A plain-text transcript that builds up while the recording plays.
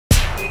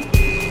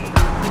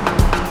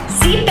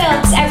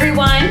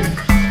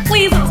again.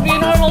 Please, let's be a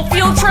normal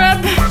field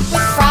trip.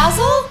 With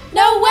Frazzle?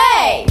 No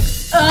way!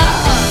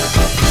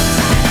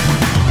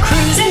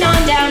 Cruising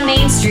on down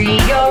Main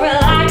Street, you're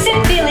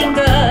relaxing, feeling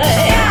good.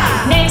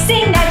 Yeah. Next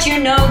thing that you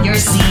know, you're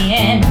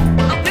seeing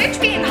a bitch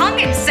being hung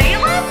in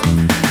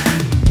Salem?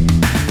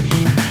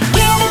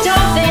 get a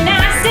dolphin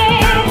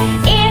acid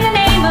in the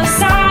name of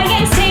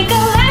science. Take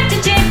a left to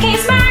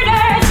JFK's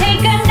murder.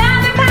 Take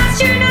another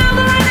past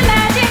Chernobyl on the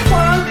Magic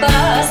Wonk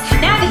Bus.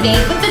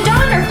 Navigate with the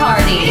Donner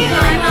Party.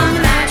 I'm on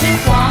the Magic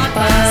Wonk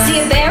Bus. See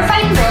a bear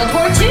fighting World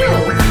War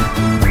II.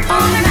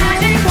 On the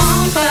Magic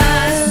Wonk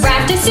Bus.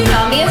 Raft a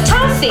tsunami of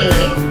toffee.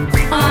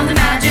 On the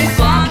Magic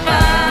Wonk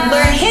Bus.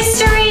 Learn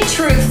history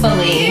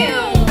truthfully.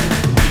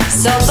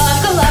 So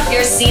buckle up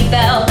your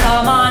seatbelt,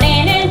 come on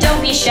in and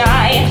don't be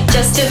shy.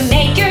 Just to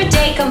make your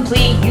day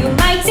complete, you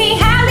might see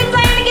Hallie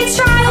Flanagan's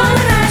trial. On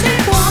the Magic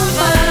Wonk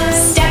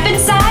Bus. Step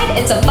inside,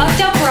 it's a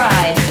fucked up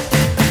ride.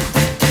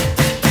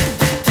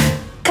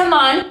 Come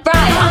on,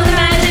 ride on the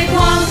Magic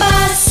Wonk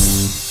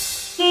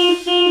Bus.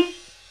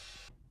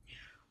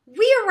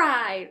 We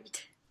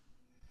arrived!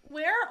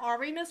 Where are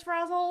we, Miss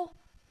Frazzle?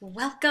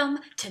 Welcome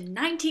to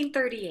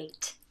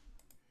 1938.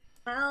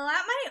 Well,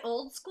 at my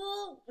old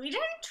school, we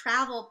didn't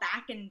travel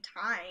back in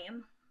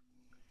time.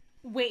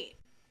 Wait,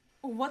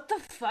 what the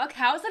fuck?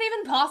 How is that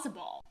even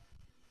possible?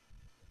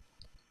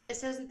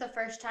 This isn't the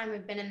first time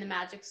we've been in the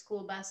Magic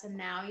School Bus, and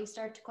now you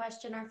start to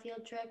question our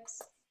field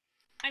trips?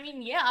 I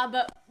mean, yeah,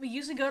 but we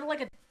usually go to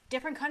like a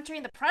different country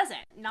in the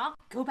present, not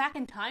go back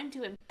in time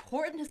to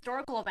important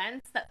historical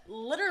events that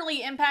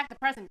literally impact the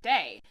present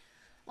day.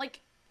 Like,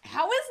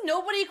 how is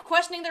nobody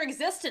questioning their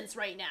existence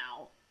right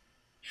now?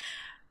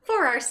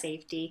 For our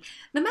safety,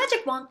 the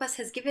Magic Wonk Bus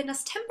has given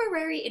us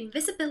temporary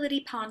invisibility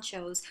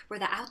ponchos where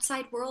the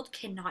outside world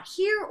cannot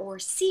hear or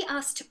see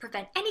us to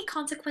prevent any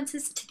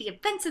consequences to the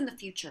events in the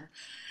future.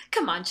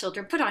 Come on,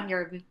 children, put on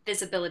your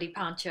invisibility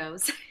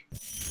ponchos.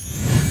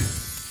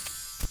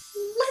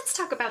 Let's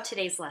talk about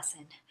today's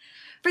lesson.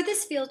 For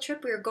this field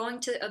trip, we are going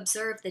to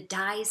observe the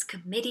Diaz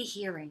committee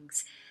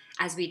hearings.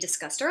 As we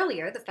discussed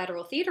earlier, the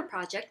Federal Theater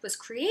Project was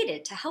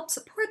created to help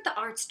support the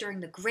arts during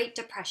the Great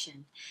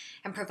Depression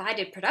and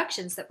provided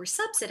productions that were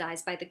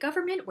subsidized by the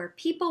government where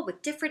people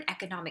with different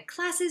economic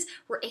classes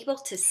were able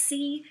to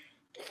see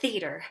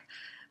theater,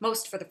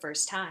 most for the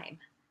first time.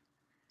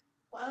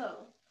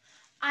 Whoa.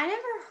 I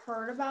never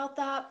heard about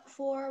that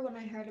before when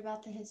I heard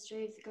about the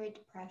history of the Great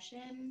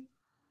Depression.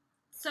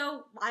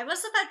 So, why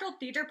was the Federal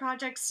Theater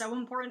Project so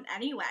important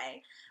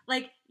anyway?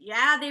 Like,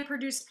 yeah, they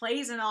produced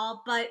plays and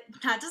all, but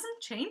that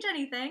doesn't change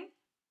anything.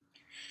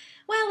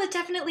 Well, it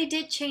definitely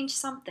did change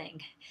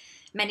something.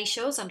 Many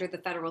shows under the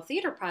Federal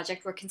Theater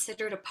Project were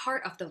considered a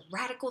part of the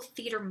radical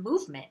theater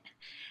movement.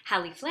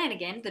 Hallie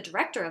Flanagan, the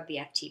director of the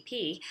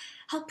FTP,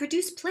 helped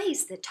produce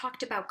plays that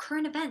talked about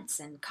current events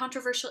and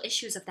controversial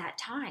issues of that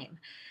time.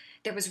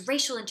 There was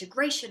racial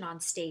integration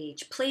on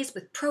stage, plays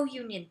with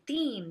pro-union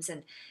themes,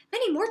 and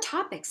many more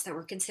topics that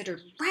were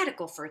considered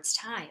radical for its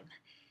time.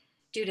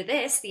 Due to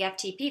this, the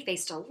FTP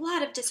faced a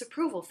lot of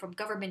disapproval from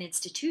government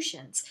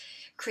institutions,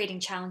 creating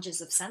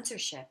challenges of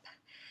censorship.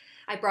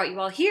 I brought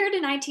you all here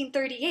to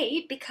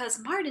 1938 because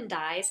Martin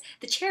Diaz,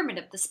 the chairman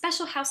of the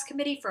Special House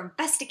Committee for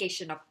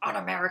Investigation of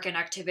Un-American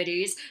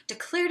Activities,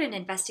 declared an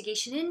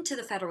investigation into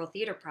the Federal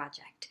Theater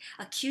Project,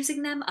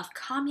 accusing them of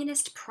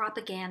communist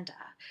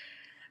propaganda.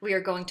 We are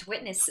going to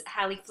witness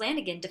Hallie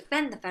Flanagan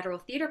defend the Federal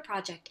Theater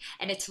Project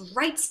and its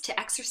rights to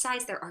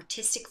exercise their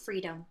artistic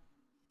freedom.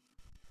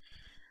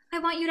 I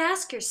want you to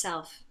ask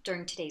yourself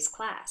during today's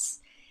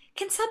class,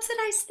 can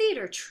subsidized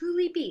theater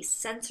truly be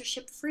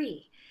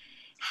censorship-free?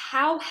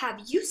 How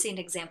have you seen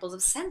examples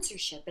of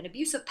censorship and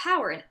abuse of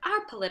power in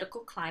our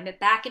political climate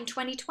back in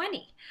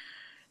 2020?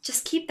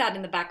 Just keep that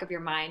in the back of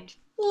your mind.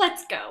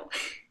 Let's go.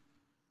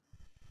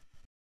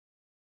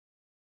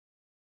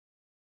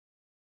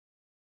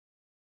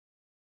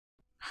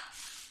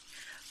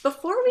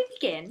 Before we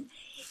begin,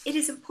 it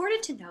is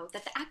important to note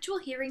that the actual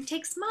hearing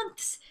takes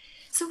months.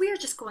 So we are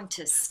just going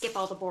to skip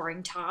all the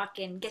boring talk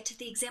and get to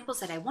the examples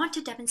that I want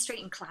to demonstrate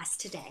in class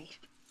today.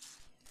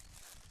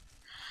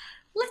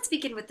 Let's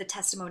begin with the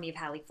testimony of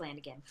Hallie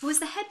Flanagan, who is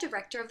the head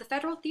director of the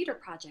Federal Theater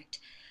Project.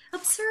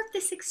 Observe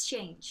this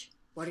exchange.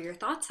 What are your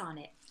thoughts on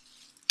it?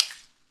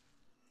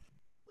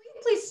 Will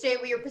you please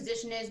state what your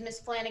position is, Miss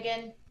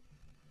Flanagan?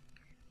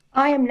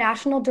 I am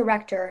National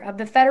Director of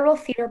the Federal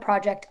Theater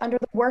Project under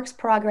the Works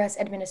Progress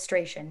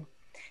Administration.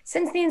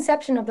 Since the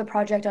inception of the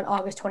project on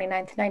August 29,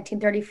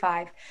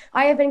 1935,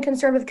 I have been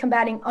concerned with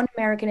combating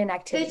un-American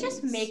inactivities. They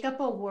just make up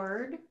a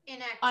word?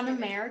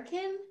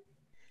 Un-American?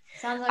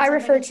 Sounds like I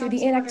refer something to a the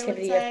Trump supporter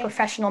inactivity would of say.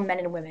 professional men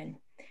and women,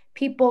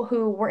 people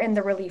who were in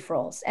the relief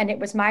roles, and it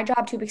was my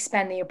job to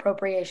expend the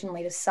appropriation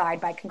laid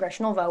aside by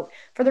congressional vote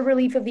for the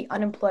relief of the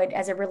unemployed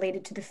as it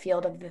related to the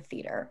field of the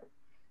theater,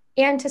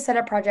 and to set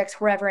up projects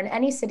wherever in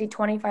any city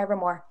 25 or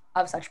more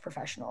of such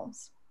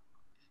professionals.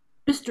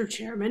 Mr.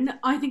 Chairman,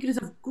 I think it is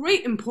of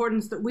great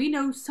importance that we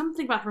know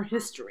something about her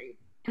history,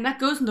 and that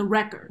goes in the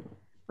record,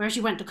 where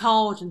she went to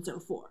college and so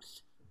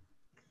forth.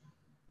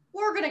 Were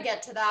We're gonna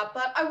get to that,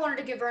 but I wanted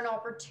to give her an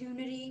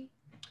opportunity.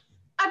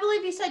 I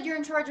believe you said you're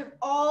in charge of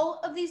all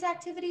of these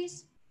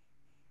activities?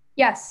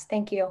 Yes,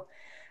 thank you.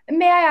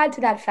 May I add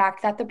to that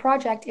fact that the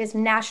project is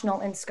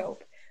national in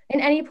scope, in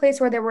any place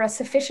where there were a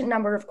sufficient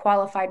number of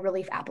qualified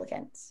relief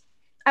applicants.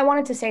 I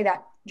wanted to say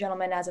that,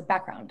 gentlemen, as a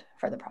background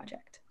for the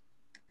project.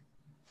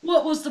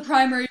 What was the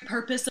primary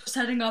purpose of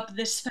setting up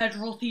this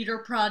federal theater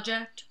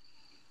project?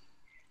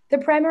 The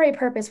primary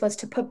purpose was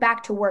to put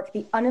back to work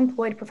the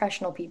unemployed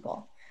professional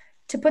people,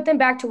 to put them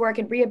back to work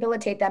and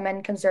rehabilitate them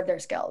and conserve their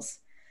skills.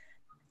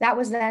 That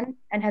was then,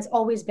 and has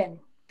always been,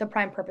 the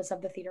prime purpose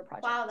of the theater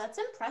project. Wow, that's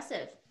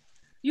impressive.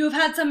 You have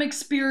had some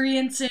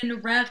experience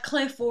in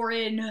Radcliffe or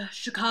in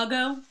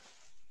Chicago?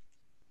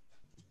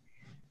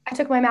 I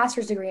took my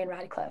master's degree in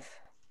Radcliffe.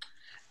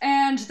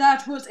 And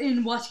that was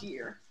in what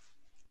year?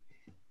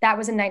 That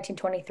was in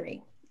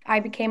 1923. I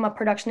became a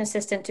production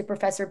assistant to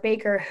Professor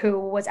Baker, who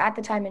was at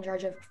the time in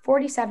charge of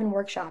 47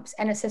 workshops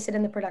and assisted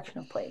in the production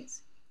of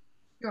plays.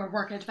 Your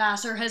work at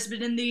Vassar has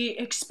been in the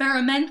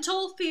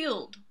experimental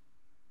field.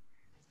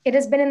 It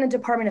has been in the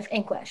Department of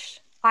English.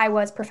 I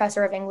was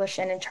professor of English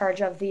and in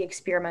charge of the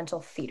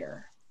experimental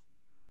theater.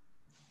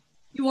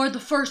 You are the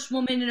first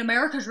woman in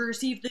America to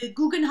receive the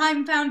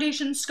Guggenheim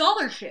Foundation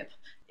scholarship.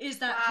 Is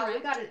that correct?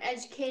 We got an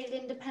educated,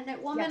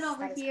 independent woman Yes,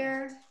 over that is here.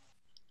 correct.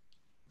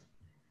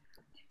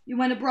 You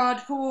went abroad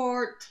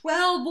for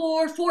 12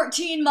 or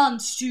 14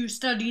 months to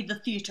study the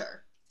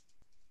theater.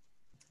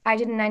 I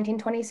did in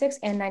 1926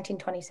 and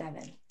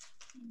 1927.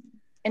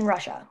 In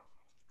Russia.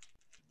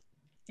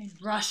 In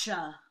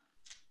Russia.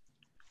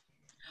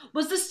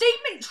 Was the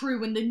statement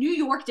true in the New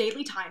York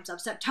Daily Times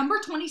of September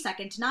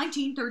 22nd,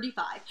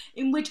 1935,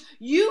 in which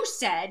you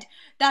said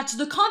that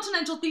the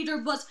Continental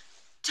Theater was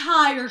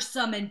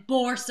tiresome and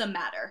boresome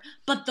matter,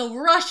 but the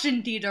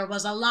Russian theater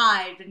was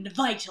alive and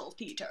vital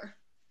theater?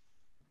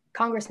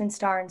 Congressman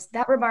Starnes,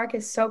 that remark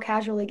is so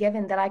casually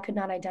given that I could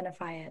not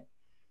identify it.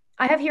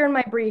 I have here in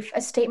my brief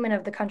a statement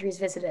of the countries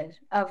visited,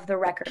 of the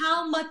record.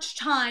 How much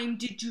time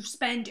did you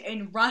spend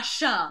in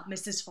Russia,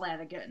 Mrs.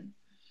 Flanagan?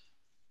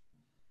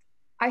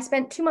 I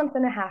spent 2 months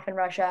and a half in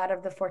Russia out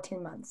of the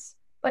 14 months.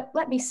 But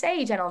let me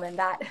say, gentlemen,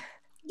 that...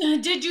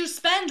 Did you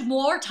spend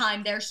more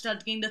time there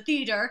studying the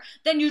theater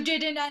than you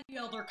did in any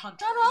other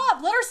country? Shut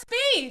up! Let her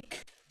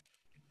speak!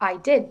 I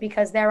did,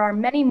 because there are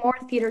many more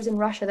theaters in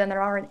Russia than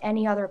there are in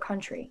any other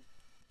country.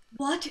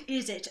 What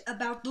is it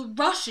about the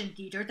Russian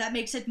theater that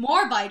makes it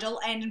more vital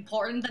and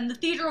important than the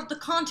theater of the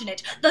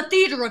continent, the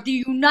theater of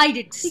the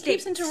United States? He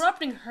keeps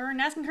interrupting her and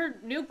asking her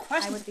new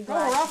questions. I would be Throw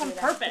glad her off to on do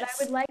that, purpose. but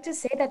I would like to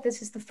say that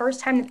this is the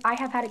first time that I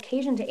have had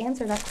occasion to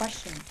answer that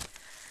question.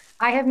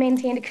 I have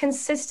maintained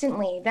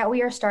consistently that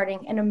we are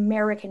starting an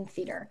American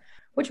theater,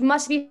 which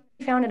must be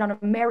founded on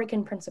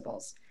American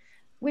principles,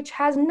 which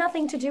has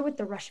nothing to do with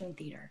the Russian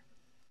theater.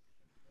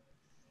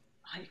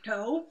 I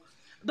know,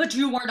 but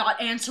you are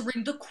not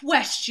answering the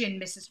question,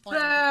 Mrs.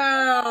 Flanagan.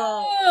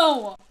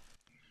 No!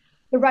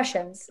 The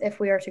Russians, if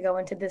we are to go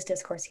into this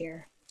discourse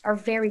here, are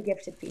very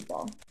gifted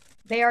people.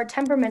 They are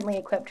temperamentally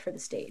equipped for the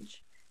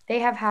stage. They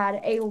have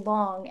had a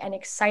long and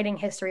exciting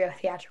history of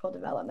theatrical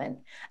development,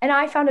 and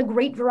I found a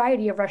great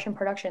variety of Russian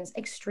productions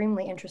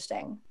extremely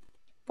interesting.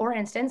 For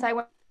instance, I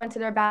went to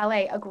their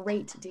ballet a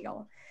great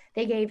deal.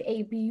 They gave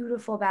a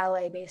beautiful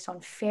ballet based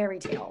on fairy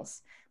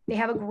tales. They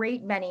have a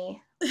great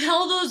many...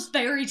 All those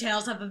fairy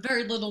tales have a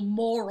very little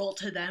moral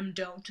to them,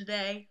 don't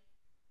they?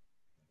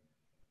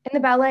 In the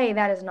ballet,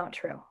 that is not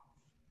true.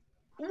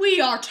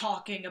 We are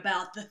talking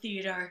about the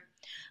theater.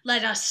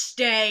 Let us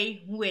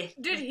stay with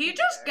Did the he theater.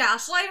 just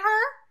gaslight her?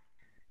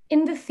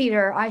 In the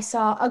theater, I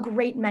saw a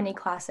great many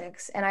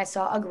classics, and I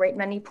saw a great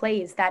many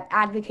plays that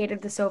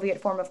advocated the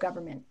Soviet form of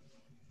government.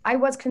 I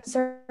was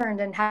concerned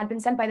and had been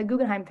sent by the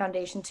Guggenheim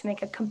Foundation to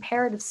make a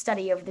comparative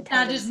study of the That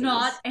tendencies. is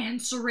not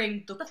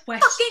answering the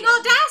question. Fucking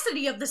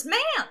audacity of this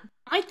man!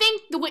 I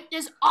think the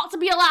witness ought to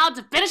be allowed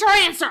to finish her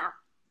answer!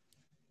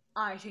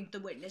 I think the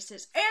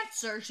witness's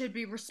answer should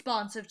be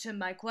responsive to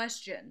my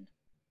question.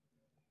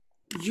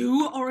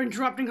 You are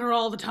interrupting her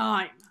all the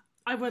time.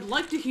 I would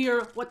like to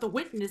hear what the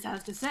witness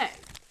has to say.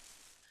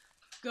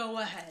 Go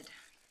ahead.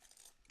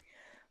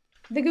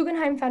 The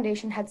Guggenheim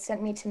Foundation had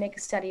sent me to make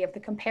a study of the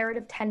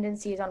comparative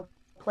tendencies on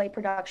play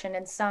production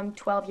in some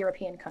 12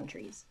 European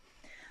countries.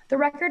 The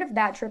record of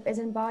that trip is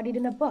embodied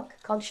in a book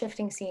called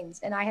Shifting Scenes,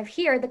 and I have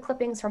here the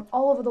clippings from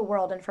all over the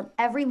world and from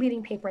every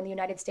leading paper in the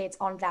United States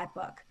on that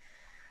book.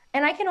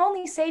 And I can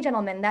only say,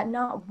 gentlemen, that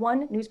not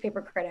one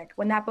newspaper critic,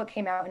 when that book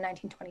came out in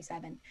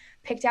 1927,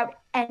 picked out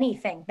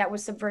anything that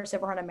was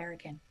subversive or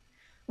un-American.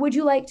 Would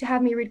you like to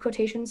have me read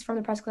quotations from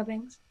the press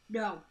clippings?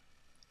 No.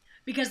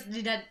 Because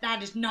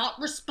that is not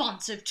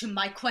responsive to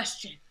my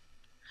question.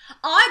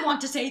 I want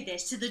to say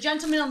this to the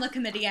gentleman on the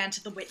committee and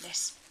to the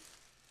witness.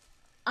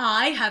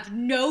 I have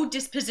no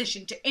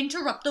disposition to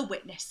interrupt the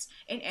witness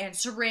in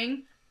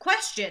answering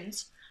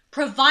questions,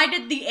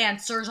 provided the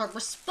answers are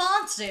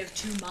responsive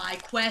to my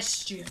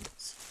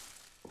questions.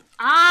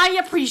 I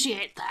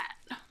appreciate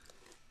that.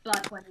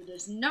 But when it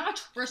is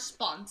not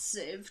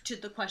responsive to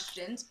the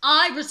questions,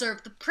 I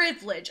reserve the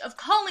privilege of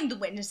calling the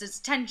witness's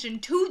attention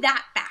to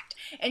that fact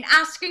and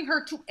asking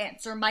her to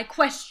answer my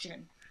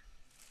question.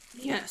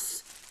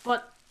 Yes,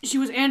 but she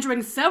was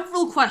answering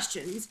several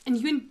questions, and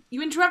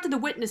you interrupted the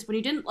witness when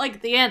you didn't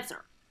like the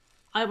answer.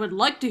 I would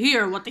like to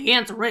hear what the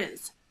answer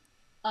is.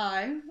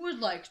 I would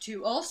like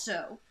to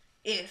also,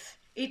 if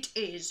it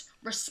is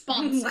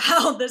responsive.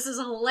 Wow, this is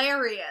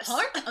hilarious.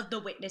 Part of the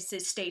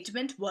witness's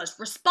statement was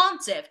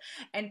responsive,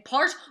 and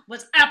part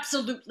was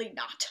absolutely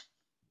not.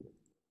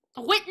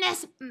 The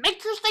witness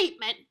makes her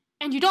statement,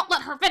 and you don't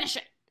let her finish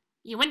it.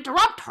 You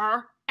interrupt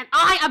her, and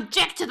I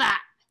object to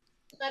that.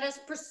 Let us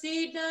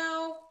proceed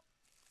now.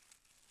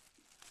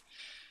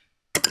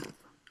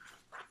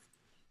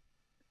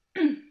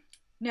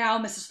 Now,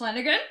 Mrs.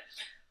 Flanagan,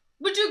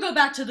 would you go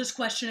back to this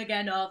question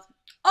again of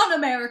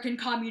un-American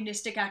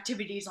communistic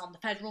activities on the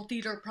Federal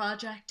Theater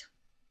Project?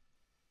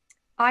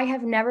 I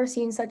have never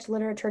seen such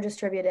literature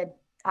distributed.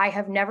 I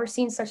have never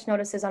seen such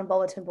notices on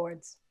bulletin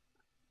boards.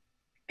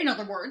 In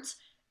other words,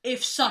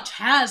 if such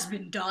has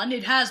been done,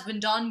 it has been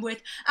done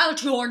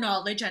without your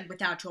knowledge and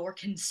without your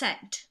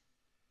consent.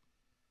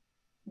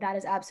 That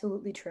is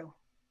absolutely true.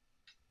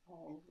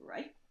 All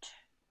right.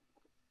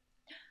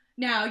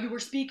 Now, you were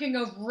speaking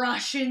of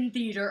Russian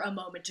theater a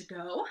moment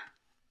ago.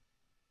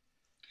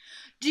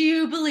 Do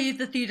you believe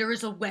the theater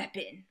is a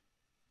weapon?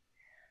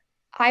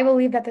 I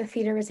believe that the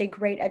theater is a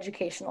great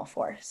educational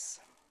force.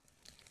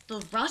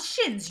 The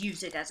Russians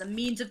use it as a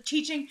means of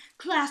teaching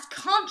class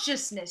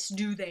consciousness,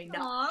 do they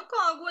not?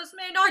 Aw,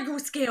 Congressman, are you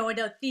scared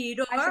of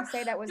theater? I should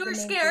say that was You're the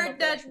main scared theme of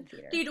that Russian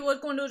theater. theater was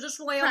going to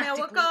destroy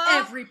Practically America?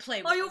 every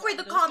play was Are you afraid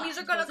the along those commies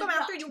are lines, going to was it come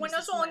after not, you in a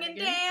Mrs. song and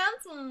Flanagan?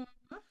 dance?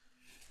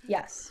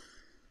 Yes.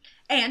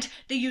 And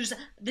they use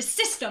the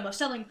system of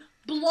selling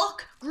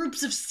block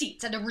groups of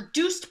seats at a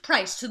reduced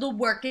price to the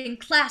working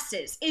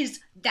classes. Is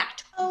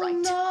that right?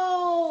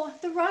 Oh no,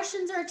 the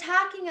Russians are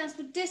attacking us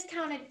with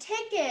discounted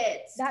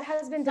tickets. That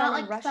has been It's done not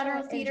in like Russia,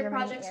 Federal in Theater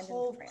Germany, Project's and in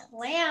whole France.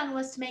 plan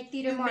was to make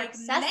theater You more make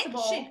accessible.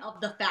 mention of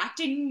the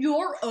fact in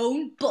your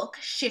own book,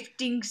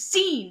 Shifting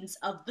Scenes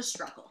of the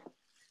Struggle.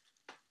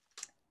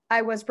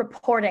 I was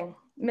reporting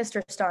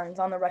Mr. Starnes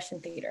on the Russian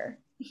theater.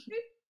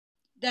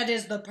 That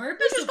is the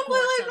purpose, This is of completely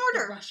course, of ignored the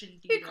her. Russian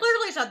He theater.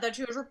 clearly said that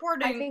she was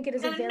reporting. I think it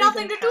is a and very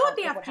nothing good to do with account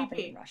the of what happened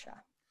in FTP.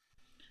 Russia.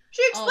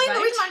 She explained All the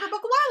right. reason in her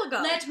book a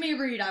while ago. Let me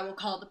read. I will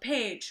call the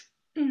page.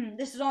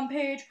 This is on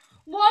page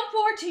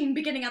 114,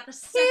 beginning at the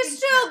second He's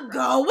still paragraph.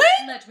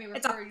 going? Let me refer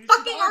It's a you to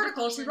fucking the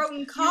article she and wrote in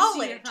you see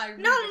college. if I read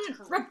Not it in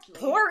correctly.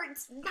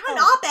 reports. Not an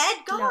Oh,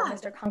 op-ed. No, God.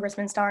 Mr.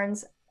 Congressman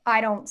Starnes,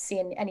 I don't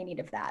see any need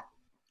of that.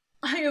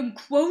 I am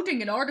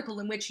quoting an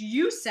article in which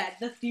you said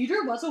the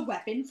theater was a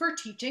weapon for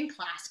teaching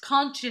class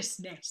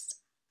consciousness.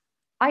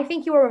 I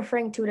think you are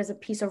referring to it as a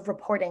piece of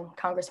reporting,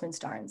 Congressman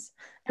Starnes.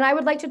 And I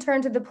would like to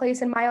turn to the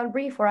place in my own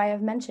brief where I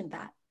have mentioned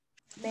that.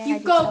 May I You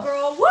do go, so?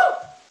 girl. Woo!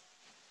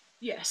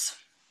 Yes.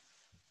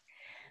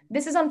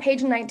 This is on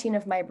page 19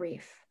 of my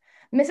brief.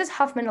 Mrs.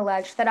 Huffman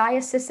alleged that I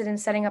assisted in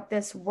setting up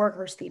this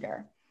workers'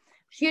 theater.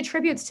 She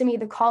attributes to me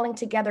the calling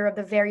together of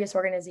the various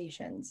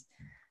organizations.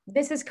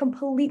 This is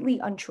completely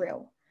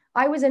untrue.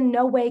 I was in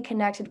no way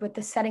connected with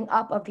the setting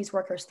up of these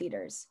workers'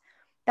 theaters.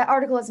 That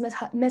article is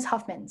Ms.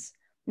 Huffman's,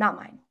 not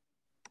mine.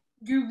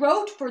 You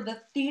wrote for the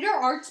Theater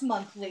Arts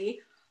Monthly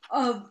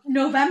of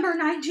November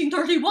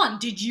 1931,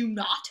 did you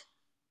not?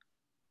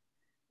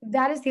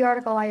 That is the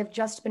article I have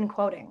just been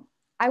quoting.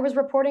 I was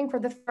reporting for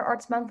the Theater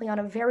Arts Monthly on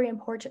a very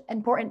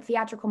important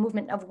theatrical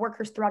movement of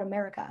workers throughout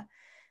America.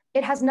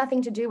 It has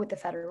nothing to do with the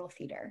Federal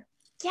Theater.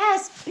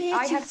 Yes, bitch.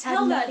 I you have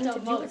tell had that nothing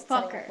to dumb do with setting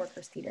up motherfucker.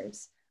 workers'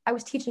 theaters. I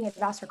was teaching at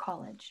Vassar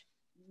College.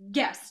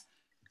 Yes.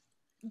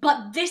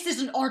 But this is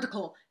an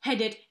article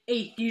headed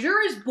A Theater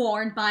is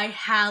Born by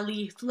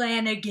Hallie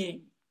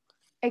Flanagan.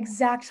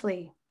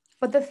 Exactly.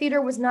 But the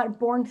theater was not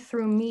born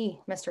through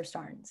me, Mr.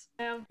 Starnes.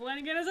 And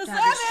Flanagan is a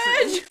That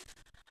is savage!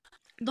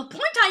 The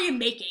point I am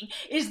making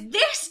is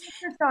this.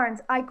 Mr. Starnes,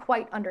 I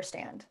quite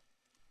understand.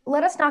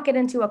 Let us not get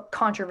into a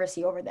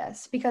controversy over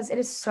this, because it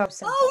is so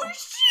simple. Oh shit,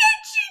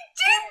 she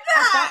did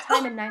At that! that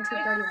time in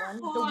 1931,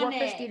 the On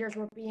workers' it. theaters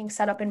were being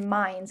set up in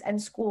mines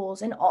and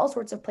schools and all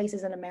sorts of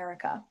places in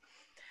America.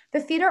 The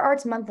Theater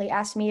Arts Monthly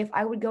asked me if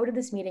I would go to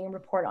this meeting and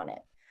report on it.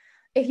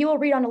 If you will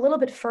read on a little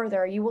bit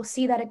further, you will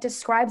see that it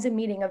describes a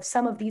meeting of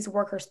some of these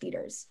workers'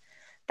 theaters.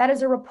 That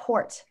is a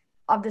report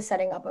of the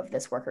setting up of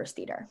this workers'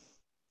 theater.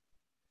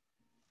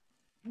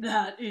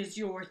 That is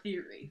your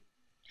theory.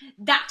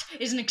 That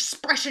is an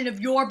expression of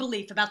your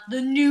belief about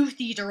the new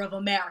theater of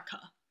America.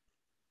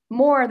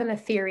 More than a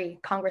theory,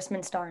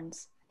 Congressman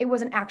Starnes. It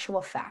was an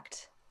actual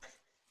fact.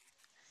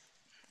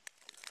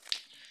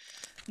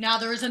 Now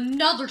there is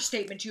another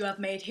statement you have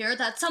made here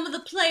that some of the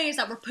plays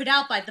that were put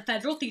out by the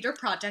Federal Theater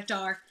Project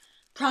are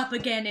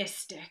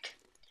propagandistic.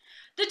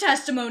 The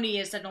testimony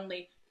is that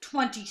only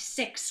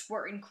 26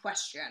 were in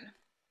question.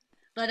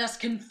 Let us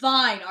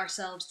confine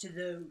ourselves to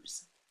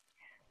those.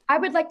 I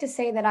would like to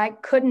say that I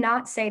could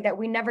not say that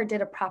we never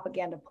did a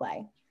propaganda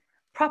play.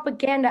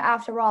 Propaganda,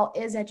 after all,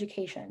 is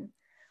education.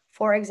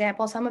 For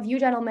example, some of you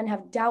gentlemen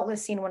have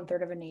doubtless seen One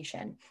Third of a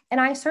Nation,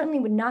 and I certainly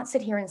would not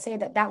sit here and say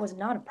that that was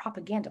not a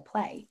propaganda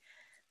play.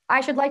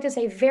 I should like to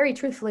say very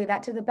truthfully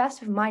that to the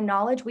best of my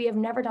knowledge, we have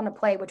never done a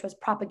play which was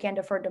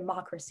propaganda for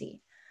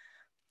democracy.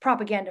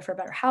 Propaganda for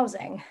better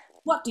housing.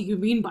 What do you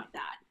mean by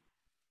that?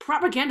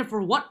 Propaganda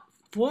for what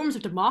forms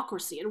of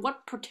democracy and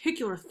what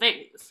particular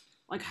things?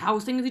 Like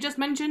housing, as you just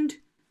mentioned?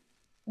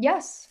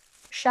 Yes.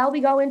 Shall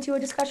we go into a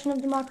discussion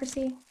of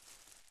democracy?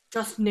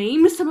 Just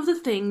name some of the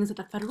things that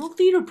the Federal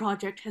Theater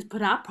Project has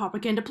put out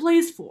propaganda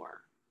plays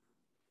for.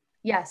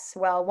 Yes,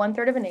 well, One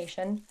Third of a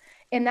Nation,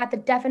 in that the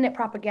definite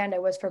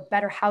propaganda was for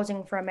better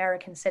housing for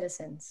American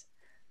citizens.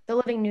 The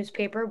Living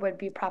newspaper would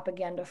be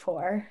propaganda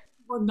for...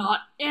 We're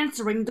not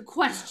answering the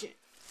question.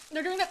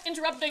 They're doing that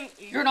interrupting.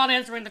 You're not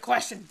answering the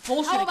question.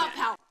 Bullshit. How about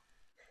again. power?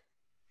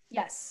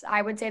 Yes,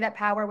 I would say that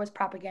power was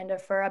propaganda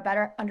for a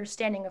better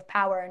understanding of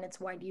power and its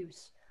wide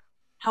use.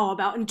 How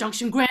about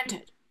injunction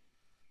granted?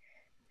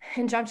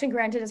 Injunction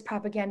granted is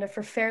propaganda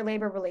for fair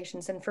labor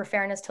relations and for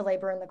fairness to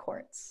labor in the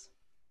courts.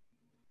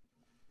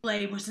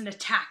 Play was an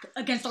attack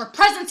against our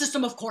present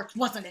system of courts,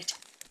 wasn't it?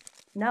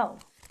 No.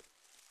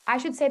 I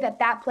should say that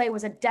that play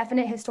was a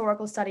definite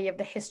historical study of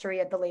the history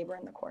of the labor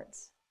in the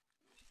courts.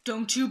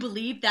 Don't you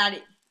believe that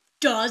it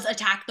does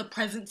attack the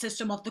present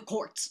system of the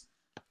courts?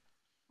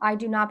 I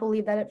do not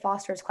believe that it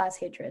fosters class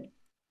hatred.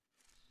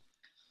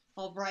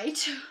 All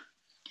right.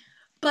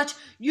 But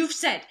you've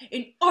said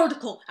in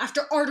article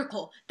after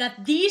article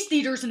that these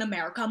theaters in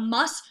America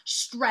must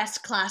stress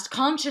class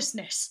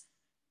consciousness.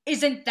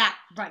 Isn't that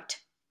right?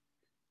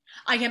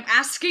 I am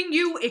asking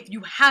you if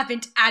you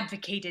haven't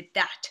advocated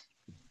that.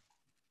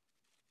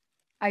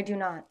 I do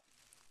not.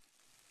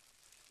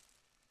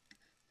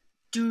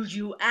 Do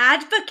you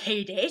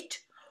advocate it,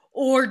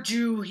 or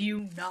do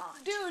you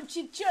not? Dude,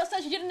 she just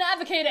said she didn't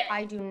advocate it.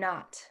 I do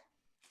not.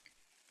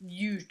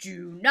 You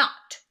do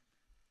not.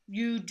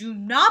 You do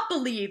not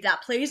believe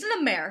that plays in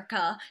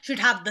America should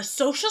have the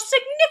social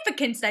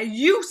significance that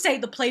you say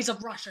the plays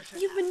of Russia should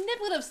You have.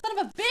 manipulative son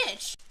of a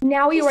bitch!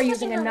 Now you He's are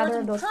using twisting her another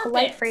words of on those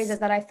polite purpose. phrases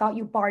that I thought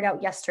you barred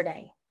out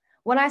yesterday.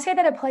 When I say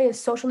that a play is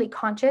socially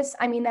conscious,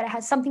 I mean that it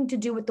has something to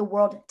do with the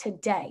world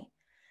today.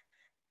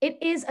 It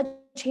is a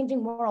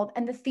changing world,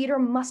 and the theater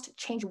must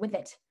change with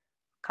it,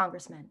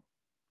 Congressman,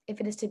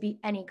 if it is to be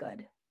any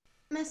good.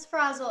 Miss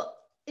Frazzle,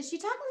 is she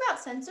talking about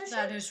censorship?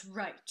 That is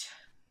right.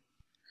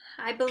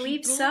 I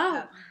believe People so.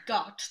 have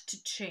got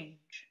to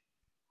change.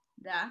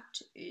 That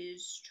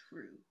is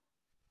true.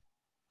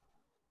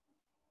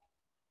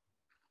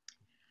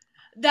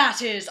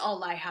 That is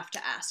all I have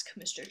to ask,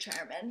 Mr.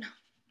 Chairman.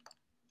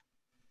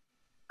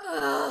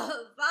 Ugh,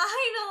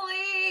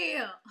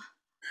 finally!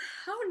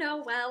 Oh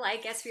no, well, I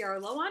guess we are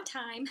low on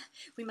time.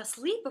 We must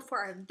leave before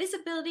our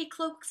invisibility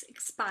cloaks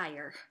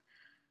expire.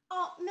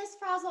 Oh, Miss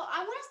Frazzle, I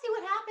want to see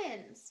what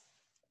happens.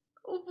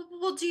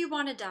 Well, do you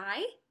want to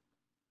die?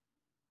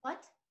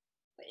 What?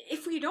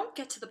 If we don't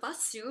get to the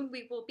bus soon,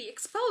 we will be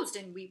exposed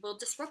and we will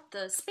disrupt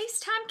the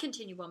space-time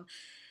continuum.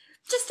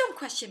 Just don't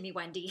question me,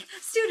 Wendy.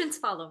 Students,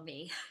 follow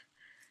me.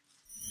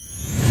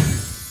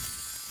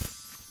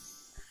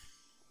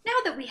 Now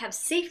that we have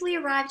safely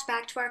arrived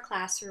back to our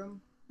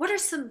classroom, what are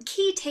some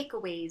key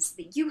takeaways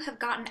that you have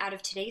gotten out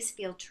of today's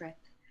field trip?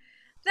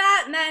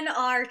 That men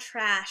are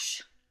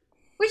trash.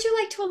 Would you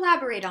like to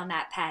elaborate on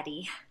that,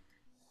 Patty?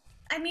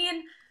 I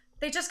mean,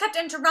 they just kept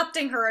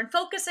interrupting her and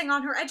focusing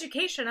on her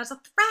education as a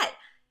threat.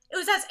 It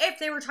was as if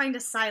they were trying to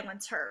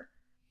silence her.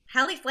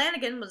 Hallie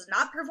Flanagan was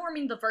not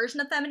performing the version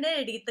of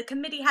femininity the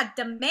committee had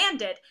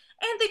demanded,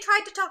 and they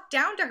tried to talk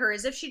down to her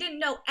as if she didn't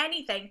know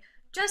anything,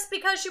 just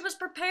because she was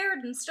prepared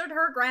and stood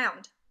her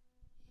ground.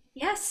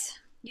 Yes,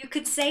 you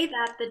could say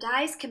that the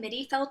Diaz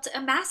committee felt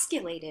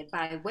emasculated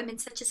by women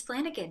such as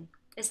Flanagan.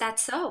 Is that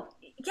so?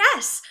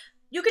 Yes,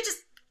 you could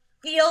just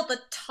feel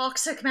the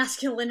toxic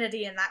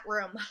masculinity in that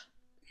room.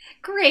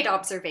 Great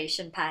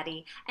observation,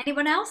 Patty.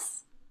 Anyone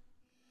else?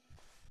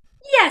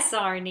 Yes,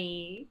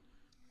 Arnie.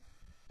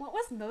 What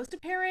was most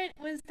apparent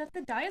was that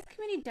the Diaz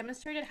committee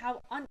demonstrated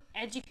how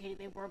uneducated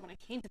they were when it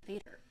came to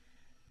theater.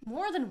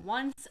 More than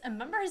once, a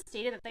member has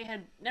stated that they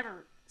had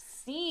never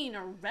seen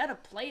or read a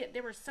play that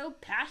they were so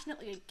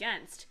passionately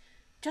against,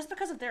 just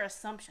because of their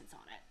assumptions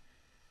on it.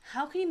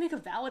 How can you make a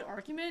valid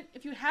argument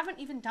if you haven't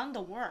even done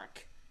the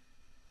work?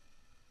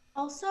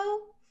 Also,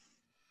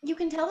 you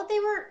can tell that they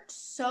were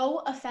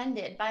so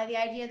offended by the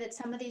idea that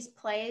some of these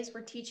plays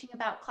were teaching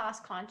about class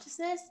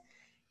consciousness.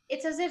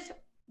 It's as if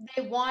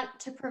they want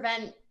to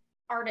prevent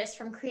artists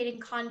from creating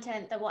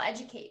content that will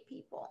educate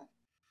people.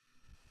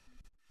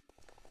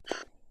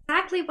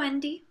 Exactly,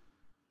 Wendy.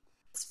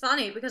 It's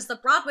funny because the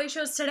Broadway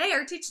shows today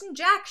are teaching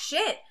jack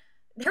shit.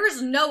 There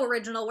is no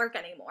original work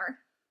anymore.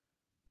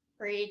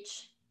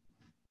 Preach.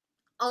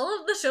 All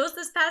of the shows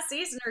this past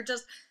season are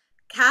just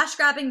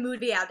cash-grabbing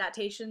movie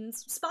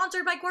adaptations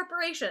sponsored by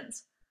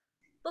corporations.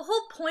 The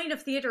whole point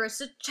of theater is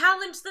to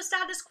challenge the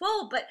status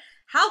quo, but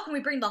how can we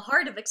bring the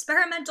heart of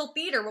experimental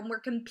theater when we're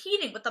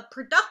competing with the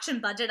production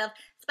budget of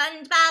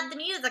SpongeBob the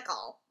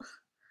Musical?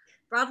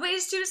 Broadway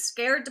is too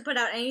scared to put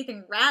out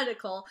anything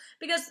radical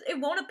because it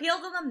won't appeal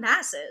to the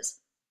masses.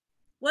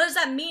 What does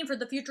that mean for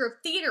the future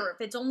of theater if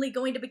it's only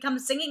going to become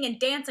singing and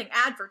dancing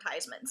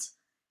advertisements?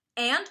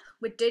 And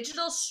with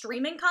digital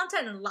streaming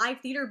content and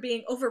live theater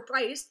being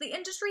overpriced, the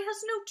industry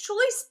has no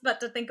choice but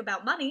to think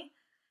about money.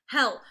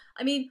 Hell,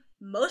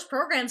 most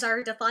programs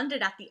are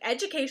defunded at the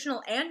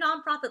educational and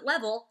nonprofit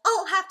level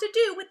all have to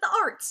do with the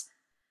arts.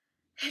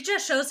 It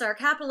just shows our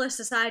capitalist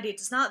society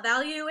does not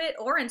value it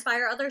or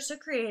inspire others to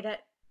create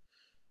it.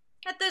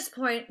 At this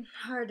point,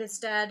 art is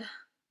dead.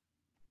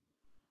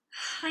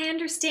 I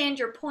understand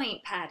your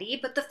point, Patty,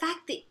 but the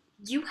fact that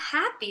you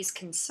have these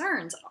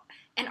concerns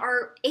and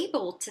are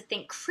able to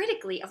think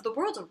critically of the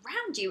world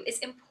around you is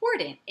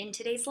important in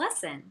today's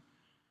lesson.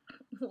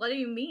 What do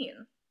you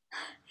mean?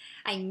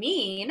 I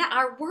mean,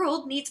 our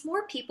world needs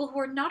more people who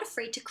are not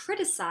afraid to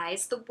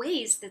criticize the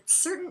ways that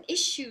certain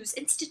issues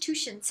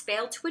institutions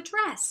fail to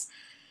address.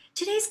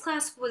 Today's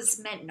class was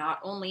meant not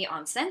only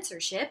on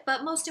censorship,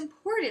 but most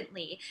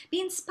importantly, be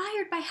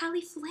inspired by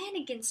Hallie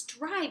Flanagan's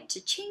drive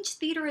to change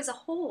theater as a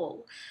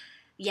whole.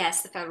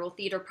 Yes, the Federal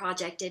Theater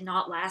Project did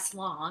not last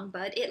long,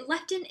 but it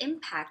left an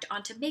impact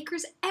onto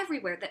makers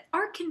everywhere that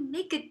art can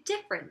make a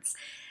difference.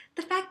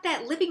 The fact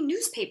that living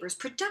newspapers'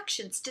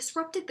 productions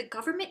disrupted the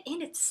government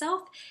in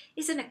itself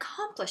is an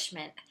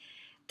accomplishment.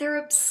 Their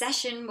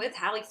obsession with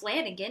Hallie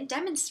Flanagan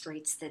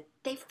demonstrates that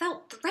they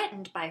felt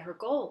threatened by her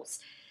goals.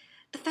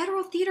 The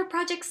Federal Theater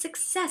Project's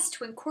success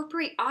to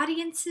incorporate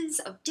audiences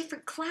of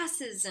different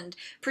classes and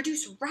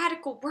produce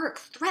radical work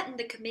threatened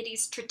the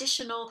committee's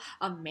traditional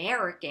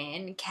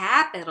American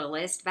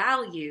capitalist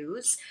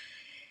values.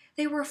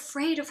 They were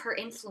afraid of her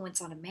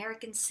influence on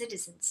American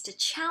citizens to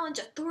challenge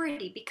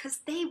authority because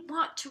they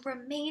want to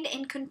remain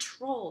in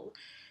control.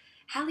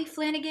 Hallie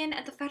Flanagan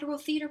and the Federal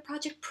Theater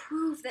Project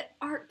prove that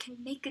art can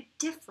make a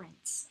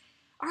difference.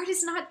 Art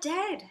is not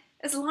dead,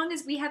 as long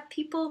as we have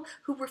people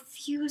who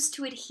refuse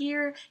to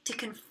adhere to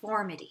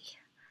conformity.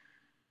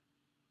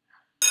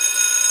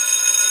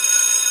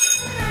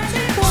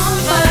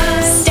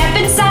 Step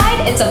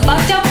inside, it's a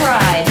fucked up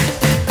ride.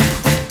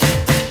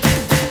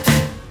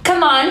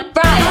 Come on,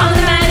 ride on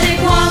the Magic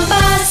Wonk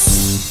Bus.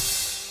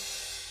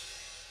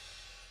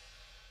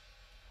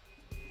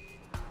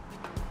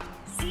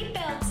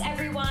 Seatbelts,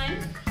 everyone.